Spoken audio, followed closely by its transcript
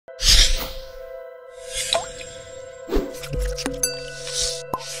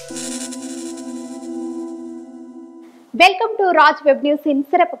Welcome to Raj web நியூஸின்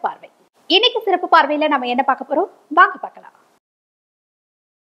சிறப்பு பார்வை. இன்னைக்கு சிறப்பு பார்வையில நம்ம என்ன பார்க்க போறோம் வாங்க பார்க்கலாம்.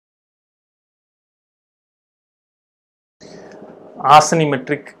 ஆசனி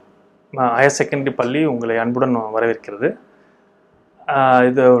மெட்ரிக் ஹையர் செகண்டரி பள்ளி உங்களை அன்புடன் வரவேற்கிறது.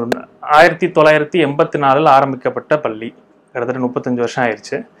 இது 1984 ஆரம்பிக்கப்பட்ட பள்ளி. கிட்டத்தட்ட 35 வருஷம்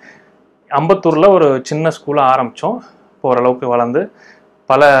ஆயிடுச்சு. அம்பத்தூரில் ஒரு சின்ன ஸ்கூலை ஆரம்பித்தோம். இப்போ ஓரளவுக்கு வளர்ந்து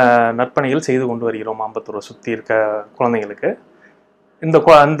பல நற்பணிகள் செய்து கொண்டு வருகிறோம் அம்பத்தூரை சுற்றி இருக்க குழந்தைங்களுக்கு. இந்த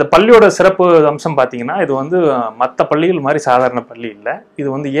பள்ளியோட சிறப்பு அம்சம் பார்த்தீங்கன்னா, இது மற்ற பள்ளிகள் மாதிரி சாதாரண பள்ளி இல்லை.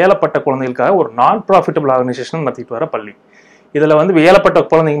 இது ஏழப்பட்ட குழந்தைகளுக்காக ஒரு நான் ப்ராஃபிட்டபிள் ஆர்கனைசேஷன் நடத்திட்டு வர பள்ளி. இதில் ஏழப்பட்ட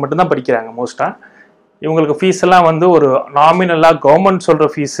குழந்தைங்க மட்டும்தான் படிக்கிறாங்க. மோஸ்ட்டாக இவங்களுக்கு ஃபீஸ் எல்லாம் ஒரு நாமினலாக கவர்மெண்ட் சொல்கிற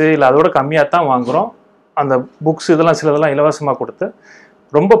ஃபீஸு இல்லை அதோட கம்மியாக தான் வாங்குகிறோம். அந்த புக்ஸ் இதெல்லாம் சிலதெல்லாம் இலவசமாக கொடுத்து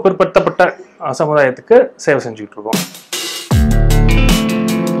ரொம்ப பிற்படுத்தப்பட்ட சமுதாயத்துக்கு சேவை செஞ்சுக்கிட்டு இருக்கோம்.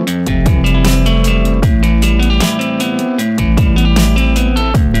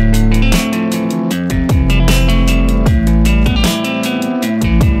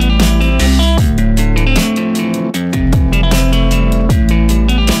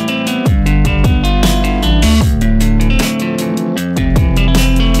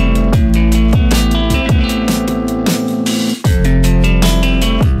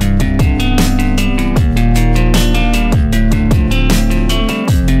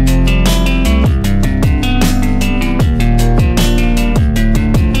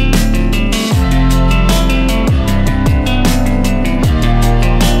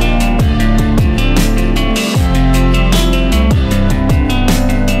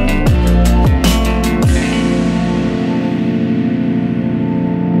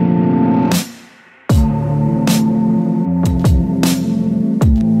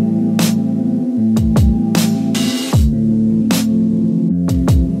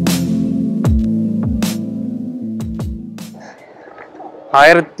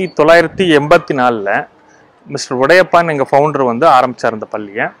 ஆயிரத்தி 1984 மிஸ்டர் உடையப்பான்னு எங்கள் ஃபவுண்டர் ஆரம்பித்தார் இந்த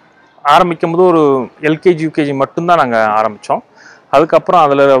பள்ளியை. ஆரம்பிக்கும் போது ஒரு எல்கேஜி யூகேஜி மட்டும்தான் நாங்கள் ஆரம்பித்தோம். அதுக்கப்புறம்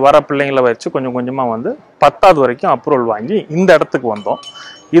அதில் வர பிள்ளைங்களை வச்சு கொஞ்சம் கொஞ்சமாக 10வது வரைக்கும் அப்ரூவல் வாங்கி இந்த இடத்துக்கு வந்தோம்.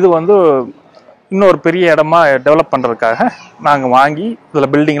 இது இன்னொரு பெரிய இடமா டெவலப் பண்ணுறதுக்காக நாங்கள் வாங்கி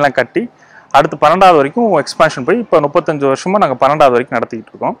இதில் பில்டிங்லாம் கட்டி அடுத்து 12வது வரைக்கும் எக்ஸ்பான்ஷன் போய் இப்போ 35 வருஷமாக நாங்கள் 12வது வரைக்கும்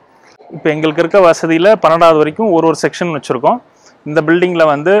நடத்திக்கிட்டு இருக்கோம். இப்போ எங்களுக்கு இருக்க வசதியில் 12வது வரைக்கும் ஒரு செக்ஷன் வச்சுருக்கோம். இந்த பில்டிங்கில்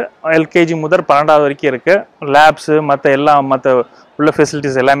எல்கேஜி முதல் 12வது வரைக்கும் இருக்குது. லேப்ஸு மற்ற உள்ள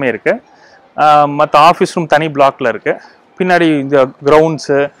ஃபெசிலிட்டிஸ் எல்லாமே இருக்குது. மற்ற ஆஃபீஸ் ரூம் தனி பிளாக்ல இருக்குது. பின்னாடி இந்த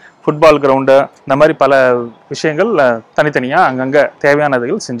கிரவுண்ட்ஸு, ஃபுட்பால் கிரவுண்டு, இந்த மாதிரி பல விஷயங்கள் தனித்தனியாக அங்கங்கே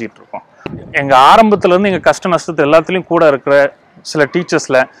தேவையானதுகள் செஞ்சுக்கிட்டு இருக்கோம். எங்கள் ஆரம்பத்துலேருந்து எங்கள் கஷ்ட நஷ்டத்து எல்லாத்துலேயும் கூட இருக்கிற சில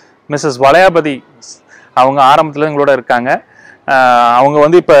டீச்சர்ஸில் மிஸ்ஸஸ் வளையாபதி அவங்க ஆரம்பத்தில் எங்களோட இருக்காங்க.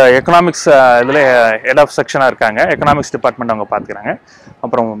 அவங்க இப்போ எக்கனாமிக்ஸ் இதில் ஹெட் ஆஃப் செக்ஷனாக இருக்காங்க. எக்கனாமிக்ஸ் டிபார்ட்மெண்ட் அவங்க பார்த்துக்கிறாங்க.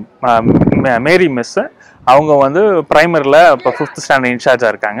 அப்புறம் மேரி மிஸ்ஸு அவங்க ப்ரைமரியில் இப்போ 5th ஸ்டாண்டர்ட்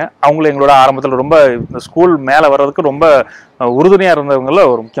இன்சார்ஜாக இருக்காங்க. அவங்களும் எங்களோட ஆரம்பத்தில் ரொம்ப இந்த ஸ்கூல் மேலே வர்றதுக்கு ரொம்ப உறுதுணையாக இருந்தவங்கள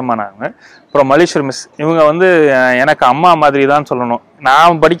ஒரு முக்கியமானவங்க. அப்புறம் மலேஸ்வர் மிஸ் இவங்க எனக்கு அம்மா மாதிரி தான் சொல்லணும்.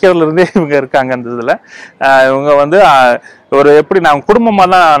 நான் படிக்கிறதுலேருந்தே இவங்க இருக்காங்க. அந்த இதில் இவங்க ஒரு எப்படி நாங்கள்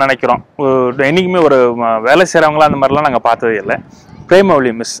குடும்பமாக தான் நினைக்கிறோம். என்றைக்குமே ஒரு வேலை செய்கிறவங்களாம் அந்த மாதிரிலாம் நாங்கள் பார்த்ததே இல்லை.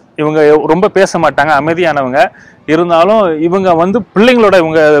 பிரேமவழி மிஸ் இவங்க ரொம்ப பேச மாட்டாங்க, அமைதியானவங்க. இருந்தாலும் இவங்க பிள்ளைங்களோட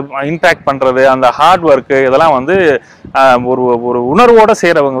இவங்க இன்ட்ராக்ட் பண்ணுறது, அந்த ஹார்ட் ஒர்க்கு இதெல்லாம் ஒரு ஒரு உணர்வோடு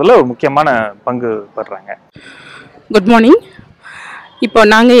செய்கிறவங்கள ஒரு முக்கியமான பங்கு படுறாங்க. Good morning. இப்போ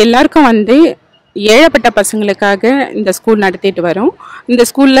நாங்கள் எல்லாருக்கும் ஏழப்பட்ட பசங்களுக்காக இந்த ஸ்கூல் நடத்திட்டு வரோம். இந்த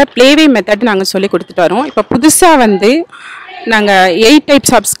ஸ்கூலில் ப்ளேவே மெத்தட் நாங்கள் சொல்லி கொடுத்துட்டு வரோம். இப்போ புதுசாக நாங்கள் 8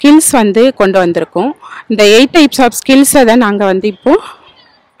 டைப்ஸ் ஆஃப் ஸ்கில்ஸ் கொண்டு வந்திருக்கோம். இந்த 8 டைப்ஸ் ஆஃப் ஸ்கில்ஸை தான் நாங்கள் இப்போது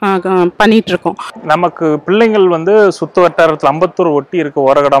பண்ணிகிட்ருக்கோம். நமக்கு பிள்ளைங்கள் சுற்று வட்டாரத்தில் அம்பத்தூர் ஒட்டி இருக்க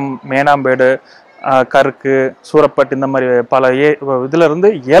ஓரகடம், மேனாம்பேடு, கருக்கு, சூரப்பட்டு இந்த மாதிரி பல இதிலிருந்து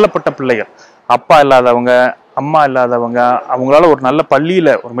ஏழப்பட்ட பிள்ளைகள், அப்பா இல்லாதவங்க, அம்மா இல்லாதவங்க, அவங்களால ஒரு நல்ல பள்ளியில்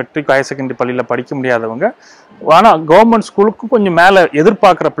ஒரு மெட்ரிக் ஹையர் செகண்டரி பள்ளியில் படிக்க முடியாதவங்க, ஆனால் கவர்மெண்ட் ஸ்கூலுக்கு கொஞ்சம் மேலே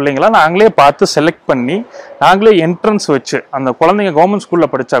எதிர்பார்க்குற பிள்ளைங்கள நாங்களே பார்த்து செலக்ட் பண்ணி நாங்களே என்ட்ரன்ஸ் வச்சு அந்த குழந்தைங்க கவர்மெண்ட்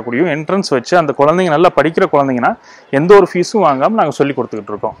ஸ்கூலில் படித்தா கூடயும் என்ட்ரன்ஸ் வச்சு அந்த குழந்தைங்க நல்லா படிக்கிற குழந்தைங்கன்னா எந்த ஒரு ஃபீஸும் வாங்காமல் நாங்கள் சொல்லி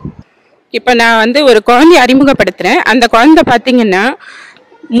கொடுத்துக்கிட்டு இருக்கோம். இப்போ நான் ஒரு குழந்தைய அறிமுகப்படுத்துகிறேன். அந்த குழந்தை பார்த்தீங்கன்னா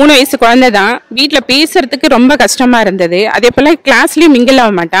 3 வயசு குழந்தை தான். வீட்டில் பேசுறதுக்கு ரொம்ப கஷ்டமா இருந்தது. அதே போல் கிளாஸ்லேயும் மிங்கிள்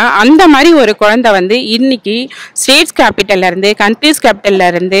ஆக மாட்டான். அந்த மாதிரி ஒரு குழந்தை வந்து இன்னைக்கு ஸ்டேட்ஸ் கேபிட்டல்ல இருந்து, கண்ட்ரிஸ் கேபிட்டல்ல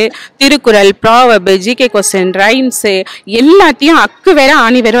இருந்து Thirukkural, proverb, GK question, rhymes எல்லாத்தையும் அக்கு வேற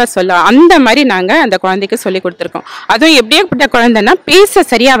ஆணி வேற சொல்லலாம். அந்த மாதிரி நாங்கள் அந்த குழந்தைக்கு சொல்லி கொடுத்துருக்கோம். அதுவும் எப்படியாப்பட்ட குழந்தைன்னா பேச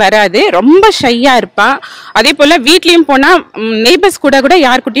சரியா வராது, ரொம்ப ஷையா இருப்பான். அதே போல் வீட்லேயும் போனால் நெய்பர்ஸ் கூட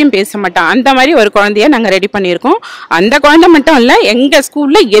யாருக்கிட்டையும் பேச மாட்டான். அந்த மாதிரி ஒரு குழந்தைய நாங்கள் ரெடி பண்ணியிருக்கோம். அந்த குழந்தை மட்டும் இல்லை, எங்கள்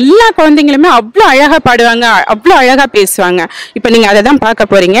ஸ்கூலில் எல்லா குழந்தைங்களுமே அவ்வளோ அழகாக பாடுவாங்க, அவ்வளோ அழகாக பேசுவாங்க. இப்போ நீங்கள் அதை தான்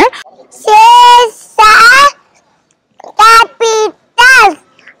பார்க்க போறீங்க.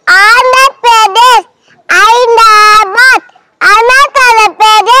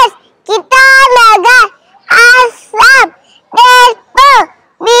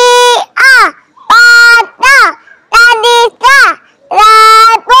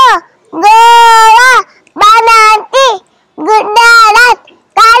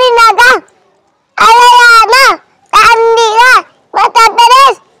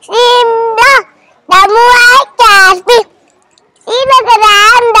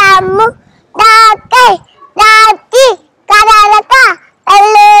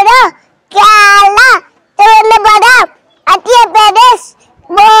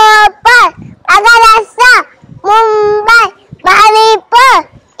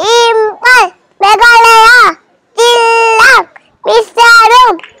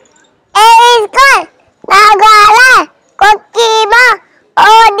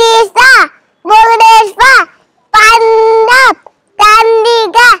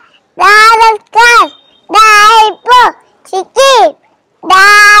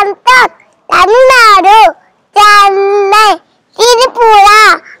 Nadu, Chennai,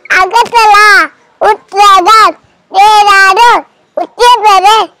 Aacini, Uttarakhand, Nadu, Uttar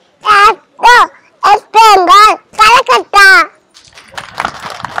Pradesh, West Bengal, Calcutta.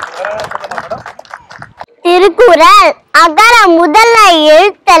 Thirukkural அகர முதல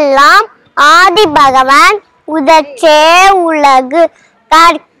எழுத்தெல்லாம் ஆதி பகவான் உதச்சே உலகு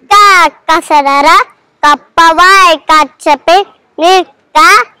கற்க கசடர கப்பவாய் கச்சப்பை நிற்க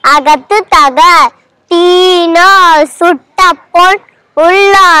அகத்து தக தீனால் சுட்ட பொன்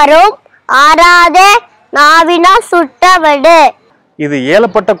உள்ளாரும் ஆறாதே நாவினா சுட்டவடு. இது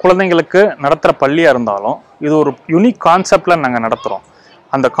ஏழப்பட்ட குழந்தைங்களுக்கு நடத்துகிற பள்ளியாக இருந்தாலும் இது ஒரு யூனிக் கான்செப்டில் நாங்கள் நடத்துகிறோம்.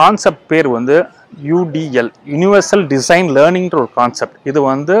 அந்த கான்செப்ட் பேர் வந்து UDL, யூனிவர்சல் டிசைன் லேர்னிங்ன்ற ஒரு கான்செப்ட். இது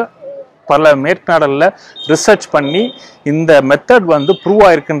வந்து பல மேற்நாடுகளில் ரிசர்ச் பண்ணி இந்த மெத்தட் வந்து ப்ரூவ்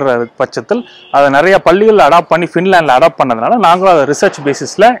ஆயிருக்குன்ற பட்சத்தில் அதை நிறைய பள்ளிகள் அடாப்ட் பண்ணி ஃபின்லாண்டில் அடாப்ட் பண்ணதுனால நாங்களும் அதை ரிசர்ச்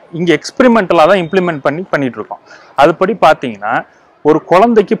பேசிஸில் இங்கே எக்ஸ்பெரிமெண்டலாக தான் இம்ப்ளிமெண்ட் பண்ணிகிட்ருக்கோம். அதுபடி பார்த்தீங்கன்னா ஒரு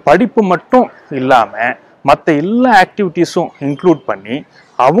குழந்தைக்கு படிப்பு மட்டும் இல்லாமல் மற்ற எல்லா ஆக்டிவிட்டீஸும் இன்க்ளூட் பண்ணி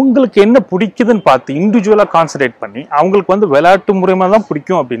அவங்களுக்கு என்ன பிடிக்குதுன்னு பார்த்து இண்டிவிஜுவலாக கான்சன்ட்ரேட் பண்ணி அவங்களுக்கு வந்து விளையாட்டு மூலியமாக தான்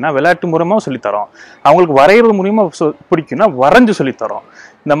பிடிக்கும் அப்படின்னா விளையாட்டு மூலமாக சொல்லித்தரோம். அவங்களுக்கு வரைகிறது மூலியமாக பிடிக்கும்னா வரைஞ்சு சொல்லித்தரோம்.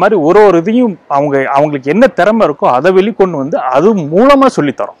 இந்த மாதிரி ஒரு இதையும் அவங்களுக்கு என்ன திறமை இருக்கோ அதை வெளிக்கொண்டு வந்து அது மூலமாக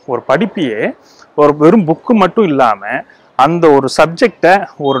சொல்லித்தரோம். ஒரு படிப்பையே ஒரு வெறும் புக்கு மட்டும் இல்லாமல் அந்த ஒரு சப்ஜெக்டை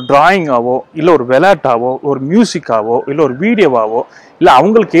ஒரு டிராயிங்காவோ இல்லை ஒரு விளையாட்டாவோ ஒரு மியூசிக்காவோ இல்லை ஒரு வீடியோவாவோ இல்லை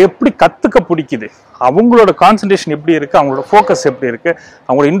அவங்களுக்கு எப்படி கற்றுக்க பிடிக்குது, அவங்களோட கான்சன்ட்ரேஷன் எப்படி இருக்குது, அவங்களோட ஃபோக்கஸ் எப்படி இருக்குது,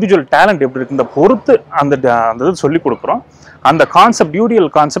 அவங்களோட இண்டிவிஜுவல் டேலண்ட் எப்படி இருக்குது, இந்த பொறுத்து அந்த இது சொல்லி கொடுக்குறோம். அந்த கான்செப்ட் UDL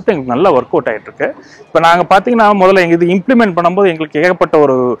கான்செப்ட் எங்களுக்கு நல்லா ஒர்க் அவுட் ஆகிட்டு இருக்கு. இப்போ நாங்கள் பார்த்தீங்கன்னா முதல்ல எங்கள் இது இம்ப்ளிமெண்ட் பண்ணும்போது எங்களுக்கு ஏகப்பட்ட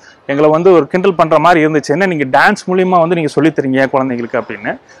எங்களை வந்து ஒரு கிண்டல் பண்ணுற மாதிரி இருந்துச்சு. என்ன நீங்கள் டான்ஸ் மூலியமாக வந்து நீங்கள் சொல்லித்தரீங்க குழந்தைங்களுக்கு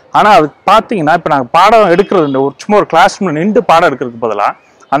அப்படின்னு. ஆனால் அது பார்த்தீங்கன்னா இப்போ நாங்கள் பாடம் எடுக்கிறது சும்மா ஒரு கிளாஸ் ரூமில் நின்று பாடம் எடுக்கிறதுக்கு பதிலாக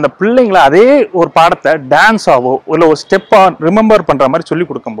அந்த பிள்ளைங்களை அதே ஒரு பாடத்தை டான்ஸாவோ இல்லை ஒரு ஸ்டெப்பாக ரிமெம்பர் பண்ணுற மாதிரி சொல்லி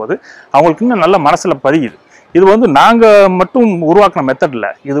கொடுக்கும்போது அவங்களுக்கு இன்னும் நல்ல மனசில் பதியுது. இது வந்து நாங்கள் மட்டும் உருவாக்கின மெத்தட்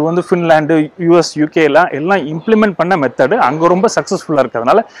இல்லை, இது வந்து ஃபின்லாண்டு, US, UK எல்லாம் இம்ப்ளிமெண்ட் பண்ண மெத்தடு. அங்கே ரொம்ப சக்ஸஸ்ஃபுல்லாக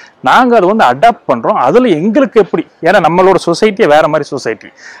இருக்கிறதுனால நாங்கள் அதை வந்து அடாப்ட் பண்ணுறோம். அதில் எங்களுக்கு எப்படி, ஏன்னா நம்மளோட சொசைட்டியே வேறு மாதிரி சொசைட்டி,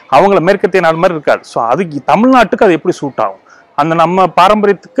 அவங்கள மேற்கத்திய நாடு மாதிரி இருக்காது. ஸோ அதுக்கு தமிழ்நாட்டுக்கு அது எப்படி சூட் ஆகும், அந்த நம்ம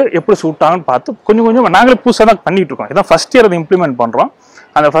பாரம்பரியத்துக்கு எப்படி சூட் ஆகும்னு பார்த்து கொஞ்சம் கொஞ்சம் நாங்களே புதுசாக தான் பண்ணிட்டு இருக்கோம். இதான் ஃபர்ஸ்ட் இயர் அதை இம்ப்ளிமெண்ட் பண்ணுறோம்.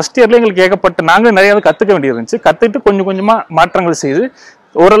 அந்த ஃபர்ஸ்ட் இயர்ல எங்களுக்கு ஏகப்பட்ட நாங்கள் நிறைய கற்றுக்க வேண்டியது இருந்துச்சு. கற்றுக்கிட்டு கொஞ்சம் கொஞ்சமாக மாற்றங்கள் செய்து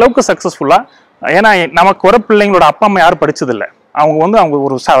ஓரளவுக்கு சக்ஸஸ்ஃபுல்லாக. ஏன்னா நமக்கு வர பிள்ளைங்களோட அப்பா அம்மா யாரும் படிச்சதில்லை. அவங்க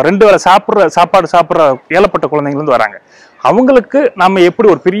ஒரு 2 வேளை சாப்பாடு சாப்பிட்ற ஏழப்பட்ட குழந்தைங்கலேருந்து வராங்க. அவங்களுக்கு நம்ம எப்படி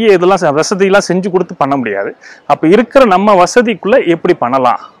ஒரு பெரிய இதெல்லாம் வசதியெல்லாம் செஞ்சு கொடுத்து பண்ண முடியாது. அப்போ இருக்கிற நம்ம வசதிக்குள்ளே எப்படி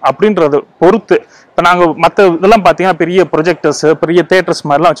பண்ணலாம் அப்படின்றது பொறுத்து இப்போ நாங்கள் மற்ற இதெல்லாம் பார்த்தீங்கன்னா பெரிய ப்ரொஜெக்டர்ஸ், பெரிய தேட்டர்ஸ்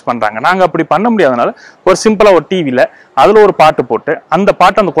மாதிரிலாம் வச்சு பண்ணுறாங்க. நாங்கள் அப்படி பண்ண முடியாதனால ஒரு சிம்பிளாக ஒரு டிவியில் அதில் ஒரு பாட்டு போட்டு அந்த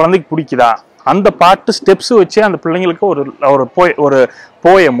பாட்டு அந்த குழந்தைக்கு பிடிக்குதா, அந்த பாட்டு ஸ்டெப்ஸ் வச்சு அந்த பிள்ளைங்களுக்கு ஒரு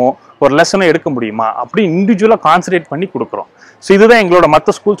போயமோ ஒரு லெசனை எடுக்க முடியுமா அப்படி இண்டிவிஜுவலாக கான்சன்ட்ரேட் பண்ணி கொடுக்குறோம். ஸோ இதுதான் எங்களோட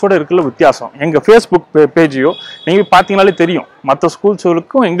மற்ற ஸ்கூல்ஸோட இருக்கிற வித்தியாசம். எங்கள் ஃபேஸ்புக் பேஜையோ நீங்கள் பார்த்தீங்கனாலே தெரியும் மற்ற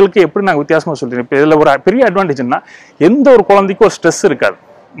ஸ்கூல்ஸுக்கும் எங்களுக்கு எப்படி நாங்கள் வித்தியாசமாக சொல்லிடுறோம். இப்போ இதில் ஒரு பெரிய அட்வான்டேஜ்னா எந்த ஒரு குழந்தைக்கும் ஒரு ஸ்ட்ரெஸ் இருக்காது.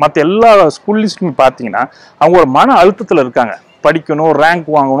 மற்ற எல்லா ஸ்கூல்லையும் பார்த்தீங்கன்னா அவங்க ஒரு மன அழுத்தத்தில் இருக்காங்க. படிக்கணும், ரேங்க்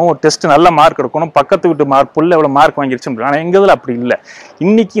வாங்கணும், ஒரு டெஸ்ட் நல்ல மார்க் எடுக்கணும், பக்கத்து வீட்டு மார்க் புள்ள எவ்வளோ மார்க் வாங்கிருச்சுன்னு. ஆனால் எங்கள் இதில் அப்படி இல்லை.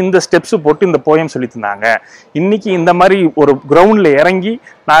 இன்னைக்கு இந்த ஸ்டெப்ஸ் போட்டு இந்த போயம் சொல்லி தந்தாங்க, இன்னைக்கு இந்த மாதிரி ஒரு கிரவுண்டில் இறங்கி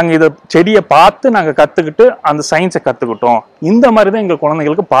நாங்கள் இதை செடியை பார்த்து நாங்கள் கற்றுக்கிட்டு அந்த சயின்ஸை கற்றுக்கிட்டோம். இந்த மாதிரி தான் எங்கள்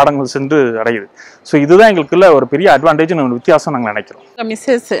குழந்தைங்களுக்கு பாடங்கள் சென்று அடையுது. ஸோ இதுதான் எங்களுக்குள்ள ஒரு பெரிய அட்வான்டேஜ், வித்தியாசம் நாங்கள் நினைக்கிறோம்.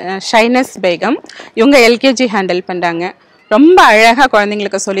 மிஸ்ஸஸ் ஷைனஸ் பேகம் இவங்க எல்கேஜி ஹேண்டில் பண்ணுறாங்க. ரொம்ப அழகாக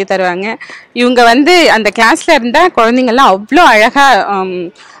குழந்தைங்களுக்கு சொல்லி தருவாங்க. இவங்க வந்து அந்த கிளாஸில் இருந்தால் குழந்தைங்கள்லாம் அவ்வளோ அழகாக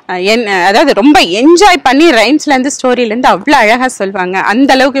அதாவது ரொம்ப என்ஜாய் பண்ணி ரைம்ஸ்லேருந்து ஸ்டோரியிலேருந்து அவ்வளோ அழகாக சொல்லுவாங்க. அந்த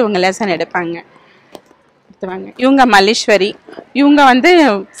அளவுக்கு இவங்க லெசன் எடுப்பாங்க. இவங்க மல்லீஸ்வரி, இவங்க வந்து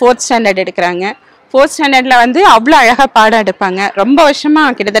 4th ஸ்டாண்டர்ட் எடுக்கிறாங்க. 4th ஸ்டாண்டர்டில் வந்து அவ்வளோ அழகாக பாடம் எடுப்பாங்க. ரொம்ப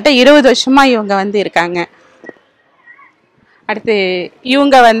வருஷமாக, கிட்டத்தட்ட 20 வருஷமாக இவங்க வந்து இருக்காங்க. அடுத்து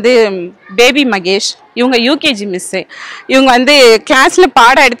இவங்க வந்து பேபி மகேஷ், இவங்க யூகேஜி மிஸ்ஸு. இவங்க வந்து கிளாஸில்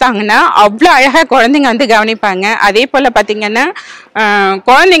பாடம் எடுத்தாங்கன்னா அவ்வளோ அழகாக குழந்தைங்க வந்து கவனிப்பாங்க. அதே போல் பார்த்திங்கன்னா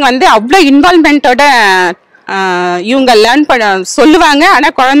குழந்தைங்க வந்து அவ்வளோ இன்வால்மெண்ட்டோட இவங்க லேர்ன் பண்ண சொல்லுவாங்க.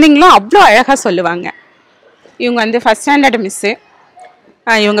 ஆனால் குழந்தைங்களும் அவ்வளோ அழகாக சொல்லுவாங்க. இவங்க வந்து 1st ஸ்டாண்டர்ட் மிஸ்ஸு.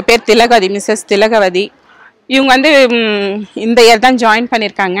 இவங்க பேர் திலகவதி, மிஸ்ஸஸ் திலகவதி. இவங்க வந்து இந்த இயர் தான் ஜாயின்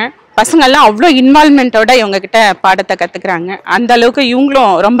பண்ணியிருக்காங்க. பசங்கள்லாம் அவ்வளோ இன்வால்மெண்ட்டோட இவங்ககிட்ட பாடத்தை கற்றுக்குறாங்க. அந்த அளவுக்கு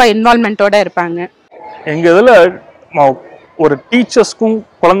இவங்களும் ரொம்ப இன்வால்மெண்ட்டோட இருப்பாங்க. எங்கள் இதில் ஒரு டீச்சர்ஸ்க்கும்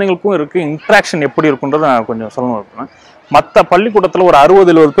குழந்தைங்களுக்கும் இருக்குது இன்ட்ராக்ஷன் எப்படி இருக்குன்றதை நான் கொஞ்சம் சொல்லணும் இருக்கேன். மற்ற பள்ளிக்கூடத்தில் ஒரு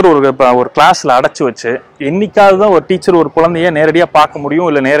 60-70 பேர் ஒரு கிளாஸில் அடைச்சி வச்சு என்னைக்காவது தான் ஒரு டீச்சர் ஒரு குழந்தைய நேரடியாக பார்க்க முடியும்,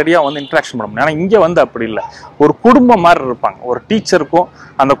 இல்லை நேரடியாக வந்து இன்ட்ராக்ஷன் பண்ண முடியும். ஆனால் இங்கே வந்து அப்படி இல்லை. ஒரு குடும்பம் மாதிரி இருப்பாங்க. ஒரு டீச்சருக்கும்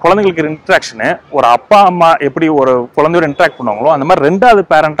அந்த குழந்தைங்களுக்கு இன்ட்ராக்ஷனு ஒரு அப்பா அம்மா எப்படி ஒரு குழந்தையோட இன்ட்ராக்ட் பண்ணுவாங்களோ அந்த மாதிரி 2வது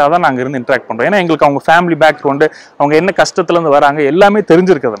பேரண்ட்டாக தான் நாங்கள் இருந்து இன்ட்ராக்ட் பண்ணுறோம். ஏன்னா எங்களுக்கு அவங்க ஃபேமிலி பேக்ரவுண்டு, அவங்க என்ன கஷ்டத்துலேருந்து வராங்க எல்லாமே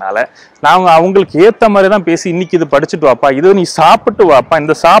தெரிஞ்சிருக்கிறதுனால நாங்கள் அவங்களுக்கு ஏற்ற மாதிரி தான் பேசி இன்னைக்கு இது படிச்சுட்டு வாப்பா, இது நீ சாப்பிட்டு வாப்பா,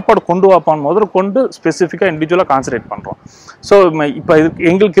 இந்த சாப்பாடு கொண்டு வாப்பான்னு முதல்ல கொண்டு ஸ்பெசிஃபிக்காக இண்டிவிஜுவலாக கான்சன்ட்ரேட் பண்ணுறோம். ஸோ இப்போ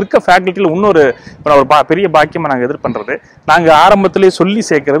எங்களுக்கு இருக்க ஃபேக்கல்ட்டியில் இன்னொரு பெரிய பாக்கியமாக நாங்கள் எதிர்பண்றது, நாங்கள் ஆரம்பத்திலேயே சொல்லி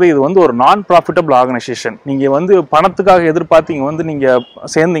சேர்க்கறது இது வந்து ஒரு நான் ப்ராஃபிட்டபிள் ஆர்கனைசேஷன். நீங்கள் வந்து பணத்துக்காக எதிர்பார்த்து இங்கே வந்து நீங்கள்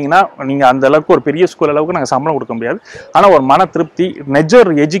சேர்ந்தீங்கன்னா நீங்கள் அந்த அளவுக்கு ஒரு பெரிய ஸ்கூல் அளவுக்கு நாங்கள் சம்பளம் கொடுக்க முடியாது. ஆனால் ஒரு மன திருப்தி,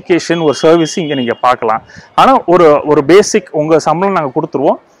 நெஜர் எஜுகேஷன், ஒரு சர்வீஸ் இங்கே நீங்கள் பார்க்கலாம். ஆனால் ஒரு பேசிக் உங்கள் சம்பளம் நாங்கள்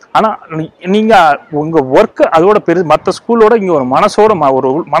கொடுத்துருவோம். ஆனால் நீங்கள் உங்கள் ஒர்க்கு அதோட மற்ற ஸ்கூலோட இங்கே ஒரு மனசோட ஒரு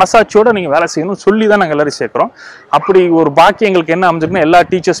மனசாட்சியோட நீங்கள் வேலை செய்யணும் சொல்லி தான் நாங்கள் எல்லாரும் சேர்க்குறோம். அப்படி ஒரு பாக்கி எங்களுக்கு என்ன அமைஞ்சிருக்குன்னா எல்லா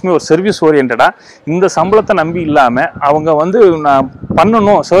டீச்சர்ஸுமே ஒரு சர்வீஸ் ஓரியன்டாக இந்த சம்பளத்தை நம்பி இல்லாமல் அவங்க வந்து நான்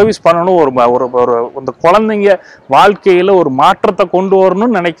பண்ணணும், சர்வீஸ் பண்ணணும், ஒரு இந்த குழந்தைங்க வாழ்க்கையில் ஒரு மாற்றத்தை கொண்டு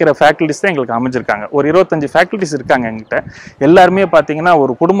வரணும்னு நினைக்கிற ஃபேக்கல்ட்டிஸ் தான் எங்களுக்கு அமைஞ்சிருக்காங்க. ஒரு 25 ஃபேக்கல்ட்டிஸ் இருக்காங்க எங்கிட்ட. எல்லாருமே பார்த்தீங்கன்னா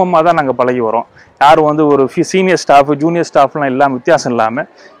ஒரு குடும்பமாக தான் நாங்கள் பழகி வரோம். யாரும் வந்து ஒரு சீனியர் ஸ்டாஃப் ஜூனியர் ஸ்டாஃப்லாம் இல்லாமல் வித்தியாசம் இல்லாமல்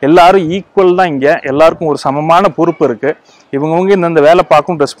எல்லாரும் ஈக்குவல் தான். இங்கே எல்லாருக்கும் ஒரு சமமான பொறுப்பு இருக்குது. இவங்கவுங்க இந்த வேலை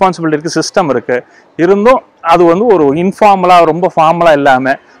பார்க்கும் ரெஸ்பான்சிபிலிட்டி இருக்குது, சிஸ்டம் இருக்குது. இருந்தும் அது வந்து ஒரு இன்ஃபார்மலாக ரொம்ப ஃபார்மலாக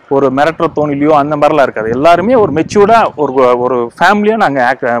இல்லாமல் ஒரு மிரட்டுற தோணிலையோ அந்த மாதிரிலாம் இருக்காது. எல்லாருமே ஒரு மெச்சூர்டாக ஒரு ஃபேமிலியாக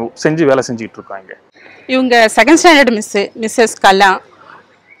நாங்கள் செஞ்சு வேலை செஞ்சுக்கிட்டு இருக்கோம். இங்கே இவங்க 2nd ஸ்டாண்டர்ட் மிஸ்ஸஸ் கலா.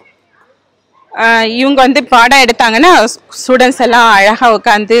 இவங்க வந்து பாடம் எடுத்தாங்கன்னா ஸ்டூடெண்ட்ஸ் எல்லாம் அழகாக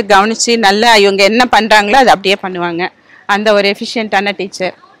உட்காந்து கவனித்து நல்லா இவங்க என்ன பண்ணுறாங்களோ அதை அப்படியே பண்ணுவாங்க. அந்த ஒரு எஃபிஷியண்ட்டான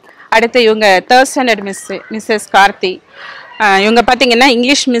டீச்சர். அடுத்து இவங்க 3rd ஸ்டாண்டர்ட் மிஸ்ஸஸ் கார்த்தி. இவங்க பார்த்திங்கன்னா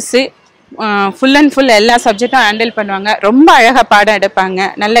English miss. Full and full எல்லா சப்ஜெக்டும் ஹேண்டில் பண்ணுவாங்க. ரொம்ப அழகாக பாடம் எடுப்பாங்க,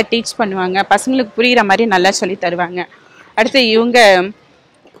 நல்லா டீச் பண்ணுவாங்க, பசங்களுக்கு புரிகிற மாதிரி நல்லா சொல்லி தருவாங்க. அடுத்து இவங்க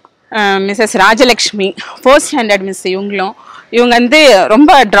Mrs Rajalakshmi 4th standard miss. இவங்க வந்து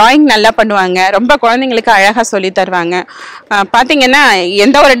ரொம்ப டிராயிங் நல்லா பண்ணுவாங்க, ரொம்ப குழந்தைங்களுக்கு அழகாக சொல்லி தருவாங்க. பார்த்திங்கன்னா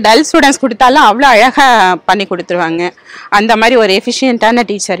எந்த ஒரு டல் ஸ்டூடெண்ட்ஸ் கொடுத்தாலும் அவ்வளோ அழகாக பண்ணி கொடுத்துருவாங்க. அந்த மாதிரி ஒரு எஃபிஷியண்ட்டான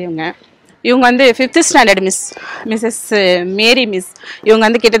டீச்சர் இவங்க வந்து 5th ஸ்டாண்டர்ட் மிஸ்ஸஸ் மேரி மிஸ். இவங்க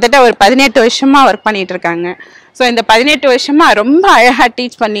வந்து கிட்டத்தட்ட ஒரு 18 வருஷமாக ஒர்க் பண்ணிகிட்டு இருக்காங்க. ஸோ இந்த 18 வருஷமாக ரொம்ப அழகாக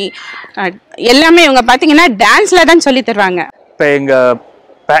டீச் பண்ணி எல்லாமே இவங்க பார்த்திங்கன்னா டான்ஸில் தான் சொல்லி தருவாங்க.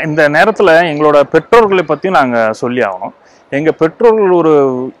 இப்போ இந்த நேரத்தில் எங்களோட பெற்றோர்களை பற்றியும் நாங்கள் சொல்லி ஆகணும். எங்கள் பெற்றோர்கள்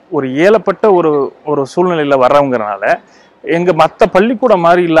ஒரு ஏழப்பட்ட ஒரு சூழ்நிலையில் வர்றவங்கிறனால எங்கள் மற்ற பள்ளிக்கூடம்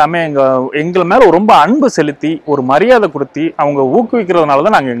மாதிரி இல்லாமல் எங்கள் மேலே ரொம்ப அன்பு செலுத்தி ஒரு மரியாதை கொடுத்தி அவங்க ஊக்குவிக்கிறதுனால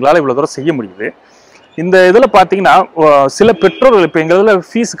தான் நாங்கள் எங்களால் இவ்வளோ தூரம் செய்ய முடியுது. இந்த இதில் பார்த்தீங்கன்னா சில பெற்றோர்கள் இப்போ எங்கள் இதில்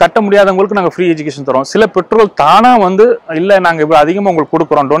ஃபீஸ் கட்ட முடியாதவங்களுக்கு நாங்கள் ஃப்ரீ எஜுகேஷன் தரோம். சில பெற்றோர்கள் தானாக வந்து இல்லை நாங்கள் இவ்வளோ அதிகமாக உங்களுக்கு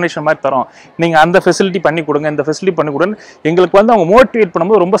கொடுக்குறோம், டொனேஷன் மாதிரி தரோம், நீங்கள் அந்த ஃபெசிலிட்டி பண்ணி கொடுங்க, இந்த ஃபெசிலிட்டி பண்ணி கொடுங்க, எங்களுக்கு வந்து அவங்க மோட்டிவேட்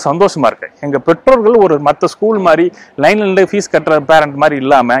பண்ணும்போது ரொம்ப சந்தோஷமாக இருக்கு. எங்கள் பெற்றோர்கள் ஒரு மற்ற ஸ்கூல் மாதிரி லைனில் நின்று ஃபீஸ் கட்டுற பேரண்ட் மாதிரி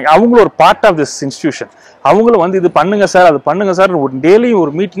இல்லாமல் அவங்களும் ஒரு பார்ட் ஆஃப் திஸ் இன்ஸ்டிடியூஷன். அவங்களும் வந்து இது பண்ணுங்க சார், அது பண்ணுங்க சார், ஒரு டெய்லி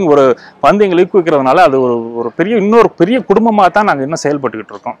ஒரு மீட்டிங் ஒரு வந்து எங்களை ஊக்குவிக்கிறதுனால அது ஒரு பெரிய இன்னொரு பெரிய குடும்பமாக தான் நாங்கள் இன்னும்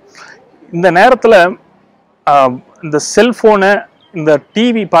செயல்பட்டுக்கிட்டு இருக்கோம். இந்த நேரத்தில் இந்த செல்ஃபோனு, இந்த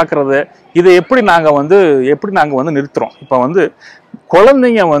டிவி பார்க்குறது, இதை எப்படி நாங்கள் வந்து நிறுத்துகிறோம். இப்போ வந்து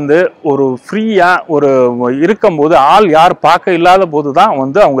குழந்தைங்க வந்து ஒரு ஃப்ரீயாக ஒரு இருக்கும்போது ஆள் யார் பார்க்க இல்லாத போது தான்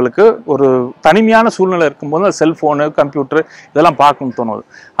வந்து அவங்களுக்கு ஒரு தனிமையான சூழ்நிலை இருக்கும்போது செல்ஃபோனு, கம்ப்யூட்டர் இதெல்லாம் பார்க்கணும்னு தோணுது.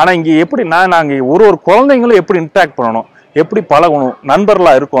 ஆனால் இங்கே எப்படின்னா நாங்கள் ஒரு குழந்தைங்களும் எப்படி இன்ட்ராக்ட் பண்ணணும், எப்படி பழகணும்,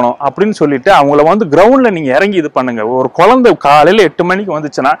 நண்பர்களாக இருக்கணும் அப்படின்னு சொல்லிட்டு அவங்கள வந்து கிரவுண்டில் நீங்கள் இறங்கி இது பண்ணுங்க. ஒரு குழந்தை காலையில் 8 மணிக்கு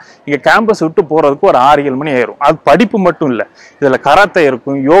வந்துச்சுன்னா இங்கே கேம்பஸ் விட்டு போகிறதுக்கு ஒரு 6-7 மணி ஆயிரும். அது படிப்பு மட்டும் இல்லை, இதில் கராத்தே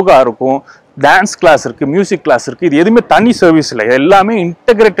இருக்கும், யோகா இருக்கும், டான்ஸ் கிளாஸ் இருக்குது, மியூசிக் கிளாஸ் இருக்குது. இது எதுவுமே தனி சர்வீஸ் இல்லை, எல்லாமே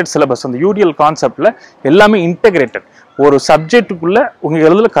இன்டெகிரேட்டட் சிலபஸ். அந்த யூடிஎல் கான்செப்டில் எல்லாமே இன்டெகிரேட்டட். ஒரு சப்ஜெக்டுக்குள்ளே உங்கள்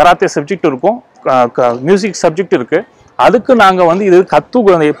இதில் கராத்தே சப்ஜெக்ட் இருக்கும், மியூசிக் சப்ஜெக்ட் இருக்குது. அதுக்கு நாங்கள் வந்து இது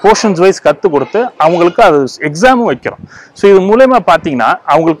போர்ஷன்ஸ் வைஸ் கற்றுக் கொடுத்து அவங்களுக்கு அது எக்ஸாமும் வைக்கிறோம். ஸோ இது மூலமா பார்த்தீங்கன்னா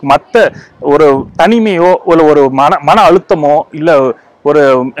அவங்களுக்கு மற்ற ஒரு தனிமையோ இல்லை ஒரு மன அழுத்தமோ இல்லை ஒரு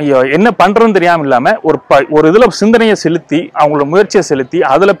என்ன பண்ணுறதுன்னு தெரியாமல் இல்லாமல் ஒரு இதில் சிந்தனையை செலுத்தி அவங்களோட முயற்சியை செலுத்தி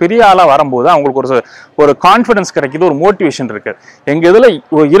அதில் பெரிய ஆளாக வரும்போது அவங்களுக்கு ஒரு கான்ஃபிடன்ஸ் கிடைக்கிது, ஒரு மோட்டிவேஷன் இருக்குது. எங்கள்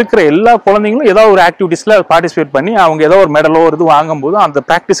இதில் இருக்கிற எல்லா குழந்தைங்களும் ஏதாவது ஒரு ஆக்டிவிட்டீஸில் பார்ட்டிசிபேட் பண்ணி அவங்க ஏதோ ஒரு மெடலோ ஒரு இது வாங்கும்போது அந்த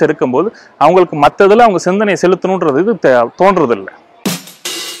ப்ராக்டிஸ் எடுக்கும்போது அவங்களுக்கு மற்ற இதில் அவங்க சிந்தனையை செலுத்தணுன்றது இது தோன்றதில்லை.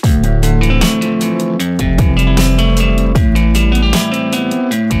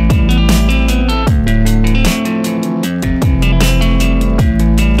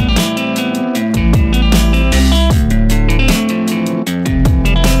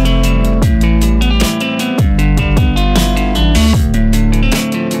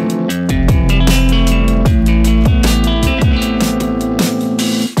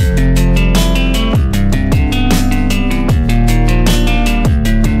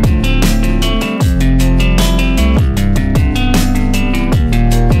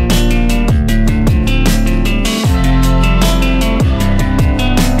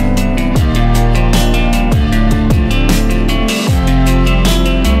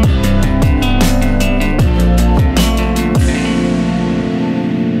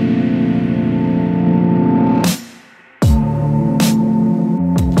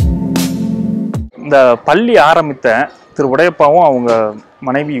 இந்த பள்ளி ஆரம்பித்த திரு உடையப்பாவும் அவங்க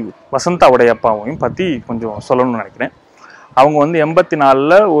மனைவி வசந்தா உடையப்பாவையும் பற்றி கொஞ்சம் சொல்லணும்னு நினைக்கிறேன். அவங்க வந்து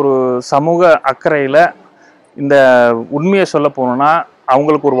 84 ஒரு சமூக அக்கறையில் இந்த உண்மையை சொல்ல போனோம்னா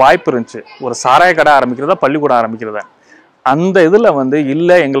அவங்களுக்கு ஒரு வாய்ப்பு இருந்துச்சு, ஒரு சாராய கடை ஆரம்பிக்கிறதா பள்ளிக்கூடம் ஆரம்பிக்கிறதா. அந்த இதில் வந்து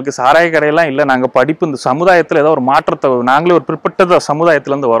இல்லை எங்களுக்கு சாராய கடையெல்லாம் இல்லை, நாங்கள் படிப்பு இந்த சமுதாயத்தில் ஏதோ ஒரு மாற்றத்தை, நாங்களே ஒரு பிற்பட்ட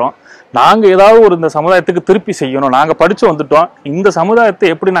சமுதாயத்துலேருந்து வரோம், நாங்கள் ஏதாவது இந்த சமுதாயத்துக்கு திருப்பி செய்யணும், நாங்கள் படித்து வந்துட்டோம், இந்த சமுதாயத்தை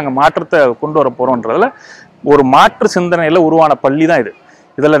எப்படி நாங்கள் மாற்றத்தை கொண்டு வர போகிறோன்றதுல ஒரு மாற்று சிந்தனையில் உருவான பள்ளி தான் இது.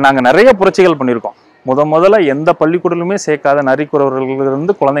 இதில் நாங்கள் நிறைய புரட்சிகள் பண்ணியிருக்கோம். முதல்ல எந்த பள்ளிக்கூடலுமே சேர்க்காத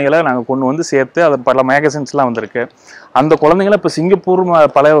நரிக்குறவர்களிலிருந்து குழந்தைகளை நாங்கள் கொண்டு வந்து சேர்த்து அது பல மேகசின்ஸ்லாம் வந்திருக்கு. அந்த குழந்தைங்கள இப்போ சிங்கப்பூர்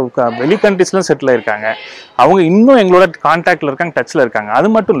பல வெளி கண்ட்ரீஸ்லாம் செட்டில் ஆயிருக்காங்க. அவங்க இன்னும் எங்களோட கான்டாக்டில் இருக்காங்க, டச்சில் இருக்காங்க.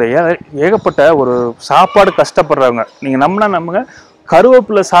 அது மட்டும் இல்லை, ஏகப்பட்ட ஒரு சாப்பாடு கஷ்டப்படுறவங்க, நீங்கள் நம்புங்க,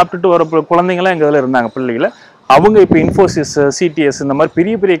 கருவேப்பிலை சாப்பிட்டுட்டு வர குழந்தைங்களாம் எங்கள் இதில் இருந்தாங்க பிள்ளைகளை. அவங்க இப்போ இன்ஃபோசிஸ், சிடிஎஸ் இந்த மாதிரி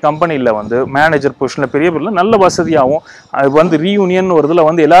பெரிய பெரிய கம்பெனியில் வந்து மேனேஜர் பொசிஷனில் பெரிய பெரிய நல்ல வசதியாகவும் வந்து ரீயூனியன் ஒரு இதில்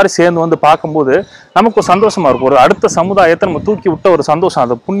வந்து எல்லாரும் சேர்ந்து வந்து பார்க்கும்போது நமக்கு ஒரு சந்தோஷமாக இருக்கும். ஒரு அடுத்த சமுதாயத்தை நம்ம தூக்கி விட்ட ஒரு சந்தோஷம்,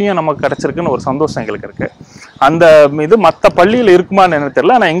 அது புண்ணியம் நமக்கு கிடைச்சிருக்குன்னு ஒரு சந்தோஷம் எங்களுக்கு இருக்குது. அந்த இது மற்ற பள்ளியில் இருக்குமான்னு எனக்கு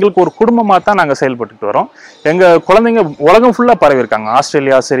தெரியல, ஆனால் எங்களுக்கு ஒரு குடும்பமாக தான் நாங்கள் செயல்பட்டுட்டு வரோம். எங்கள் குழந்தைங்க உலகம் ஃபுல்லாக பரவி இருக்காங்க.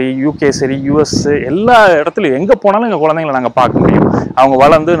 ஆஸ்திரேலியா சரி, யூகே சரி, யூஎஸ், எல்லா இடத்துலையும் எங்கே போனாலும் எங்கள் குழந்தைங்களை நாங்கள் பார்க்க முடியும். அவங்க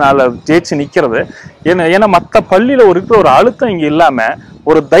வளர்ந்து நாளை ஜெயிச்சு நிற்கிறது ஏன்னா மற்ற பள்ளியில் இருக்கிற ஒரு அழுத்தம் இங்கே இல்லாமல்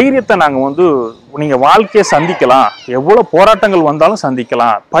ஒரு தைரியத்தை நாங்கள் வந்து நீங்கள் வாழ்க்கையை சந்திக்கலாம், எவ்வளோ போராட்டங்கள் வந்தாலும்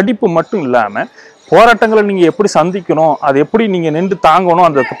சந்திக்கலாம். படிப்பு மட்டும் இல்லாமல் போராட்டங்களை நீங்கள் எப்படி சந்திக்கணும், அது எப்படி நீங்கள் நின்று தாங்கணும்,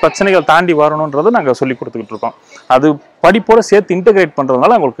 அந்த பிரச்சனைகள் தாண்டி வரணுன்றதை நாங்கள் சொல்லி கொடுத்துக்கிட்டு இருக்கோம். அது படிப்போடு சேர்த்து இன்டெகிரேட்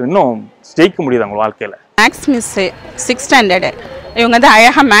பண்ணுறதுனால அவங்களுக்கு இன்னும் ஜெயிக்க முடியுது அவங்க வாழ்க்கையில். மேக்ஸ் மிஸ்ஸு 6th ஸ்டாண்டர்டு, இவங்க வந்து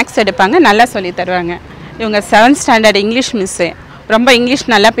அழகாக மேக்ஸ் எடுப்பாங்க, நல்லா சொல்லி தருவாங்க. இவங்க 7th ஸ்டாண்டர்ட் இங்கிலீஷ் மிஸ்ஸு, ரொம்ப இங்கிலீஷ்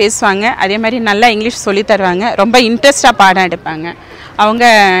நல்லா பேசுவாங்க, அதே மாதிரி நல்லா இங்கிலீஷ் சொல்லி தருவாங்க, ரொம்ப இன்ட்ரெஸ்டாக பாடம் எடுப்பாங்க. அவங்க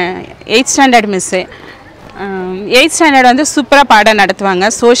 8th standard miss, 8th standard வந்து சூப்பராக பாடம் நடத்துவாங்க,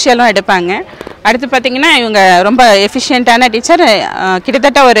 சோஷியலும் எடுப்பாங்க. அடுத்து பார்த்திங்கன்னா இவங்க ரொம்ப எஃபிஷியண்ட்டான டீச்சர்,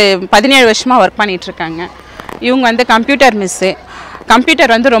 கிட்டத்தட்ட ஒரு 17 வருஷமாக ஒர்க் பண்ணிகிட்ருக்காங்க. இவங்க வந்து கம்ப்யூட்டர் மிஸ்ஸு,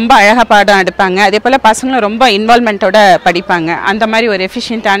 கம்ப்யூட்டர் வந்து ரொம்ப அழகாக பாடம் எடுப்பாங்க. அதே போல் பசங்களும் ரொம்ப இன்வால்மெண்ட்டோட படிப்பாங்க. அந்த மாதிரி ஒரு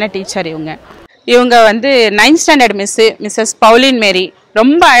எஃபிஷியண்ட்டான டீச்சர் இவங்க வந்து 9th ஸ்டாண்டர்ட் மிஸ்ஸஸ் பவுலின் மேரி.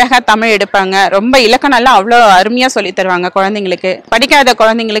 ரொம்ப அழகாக தமிழ் எடுப்பாங்க. ரொம்ப இலக்கணம்லாம் அவ்வளோ அருமையாக சொல்லி தருவாங்க குழந்தைங்களுக்கு. படிக்காத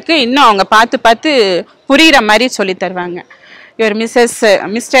குழந்தைங்களுக்கு இன்னும் அவங்க பார்த்து புரிகிற மாதிரி சொல்லி தருவாங்க. இவர்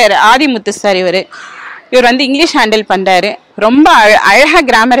மிஸ்டர் ஆதிமுத்து சார். இவர் வந்து இங்கிலீஷ் ஹேண்டில் பண்ணுறாரு. ரொம்ப அழகாக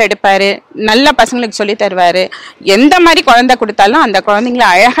கிராமர் எடுப்பார். நல்ல பசங்களுக்கு சொல்லி தருவார். எந்த மாதிரி குழந்தை கொடுத்தாலும் அந்த குழந்தைங்கள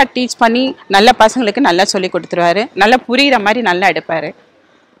அழகாக டீச் பண்ணி நல்ல பசங்களுக்கு நல்லா சொல்லி கொடுத்துருவாரு. நல்லா புரிகிற மாதிரி நல்லா எடுப்பார்.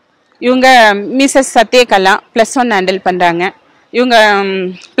 இவங்க மிஸ்ஸஸ் சத்யகலா +1 ஹேண்டில் பண்ணுறாங்க. இவங்க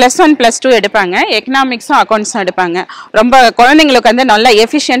 +1 +2 எடுப்பாங்க. எக்கனாமிக்ஸும் அக்கௌண்ட்ஸும் எடுப்பாங்க. ரொம்ப குழந்தைங்களுக்கு வந்து நல்லா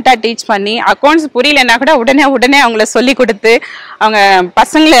எஃபிஷியண்ட்டாக டீச் பண்ணி அக்கௌண்ட்ஸ் புரியலன்னா கூட உடனே அவங்கள சொல்லி கொடுத்து அவங்க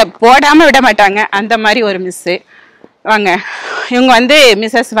பசங்களை போடாமல் விட மாட்டாங்க. அந்த மாதிரி ஒரு மிஸ்ஸு இவங்க வந்து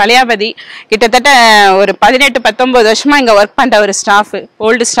மிஸ்ஸஸ் வளையாபதி. கிட்டத்தட்ட ஒரு 18-19 வருஷமாக இங்கே ஒர்க் பண்ணுற ஒரு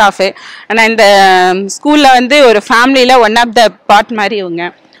ஓல்டு ஸ்டாஃபு. ஆனால் இந்த ஸ்கூலில் வந்து ஒரு ஃபேமிலியில் ஒன் ஆஃப் த பார்ட் மாதிரி இவங்க.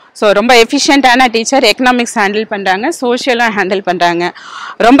 ஸோ ரொம்ப எஃபிஷியண்ட்டான டீச்சர். எக்கனாமிக்ஸ் ஹேண்டில் பண்ணுறாங்க, சோஷியலும் ஹேண்டில் பண்ணுறாங்க.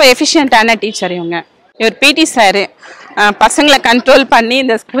 ரொம்ப எஃபிஷியண்ட்டான டீச்சர் இவர் பிடி சார். பசங்களை கண்ட்ரோல் பண்ணி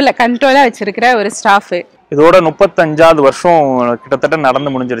இந்த ஸ்கூலில் கண்ட்ரோலாக வச்சுருக்கிற ஒரு ஸ்டாஃபு. இதோட 35வது வருஷம் கிட்டத்தட்ட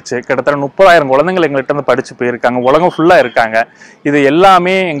நடந்து முடிஞ்சிருச்சு. கிட்டத்தட்ட 30,000 குழந்தைகள் எங்கள்கிட்ட இருந்து படிச்சு போயிருக்காங்க. உலகம் ஃபுல்லா இருக்காங்க. இது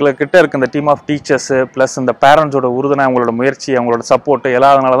எல்லாமே எங்ககிட்ட இருக்க இந்த டீம் ஆஃப் டீச்சர்ஸ் பிளஸ் இந்த பேரண்ட்ஸோட உறுதுணை, அவங்களோட முயற்சி, அவங்களோட சப்போர்ட்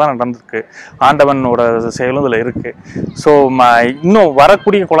எல்லாதனால தான் நடந்திருக்கு. ஆண்டவனோட செயலும் இதில் இருக்கு. ஸோ இன்னும்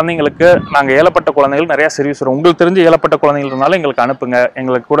வரக்கூடிய குழந்தைங்களுக்கு நாங்கள் ஏழப்பட்ட குழந்தைகள் நிறைய சர்வீஸ் வரும். உங்களுக்கு தெரிஞ்சு ஏழப்பட்ட குழந்தைகள் இருந்தாலும் எங்களுக்கு அனுப்புங்க,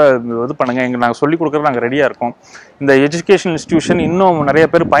 எங்களுக்கு கூட இது பண்ணுங்க. நாங்கள் சொல்லிக் கொடுக்குறது நாங்கள் ரெடியாக இருக்கோம். இந்த எஜுகேஷன் இன்ஸ்டிடியூஷன் இன்னும் நிறைய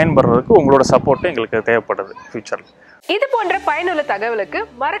பேர் பயன்படுறதுக்கு உங்களோட சப்போர்ட் எங்களுக்கு தேவைப்படுது. இது போன்ற பயனுள்ள தகவலுக்கு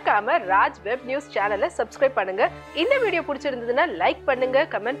மறக்காம ராஜ் வெப் நியூஸ் சேனலை சப்ஸ்கிரைப் பண்ணுங்க. இந்த வீடியோ பிடிச்சிருந்ததுன்னா லைக் பண்ணுங்க,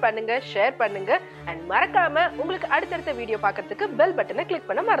 கமெண்ட் பண்ணுங்க, ஷேர் பண்ணுங்க. அண்ட் மறக்காம உங்களுக்கு அடுத்தடுத்த வீடியோ பார்க்கறதுக்கு பெல் பட்டனை கிளிக்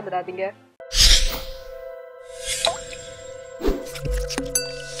பண்ண மறந்துடாதீங்க.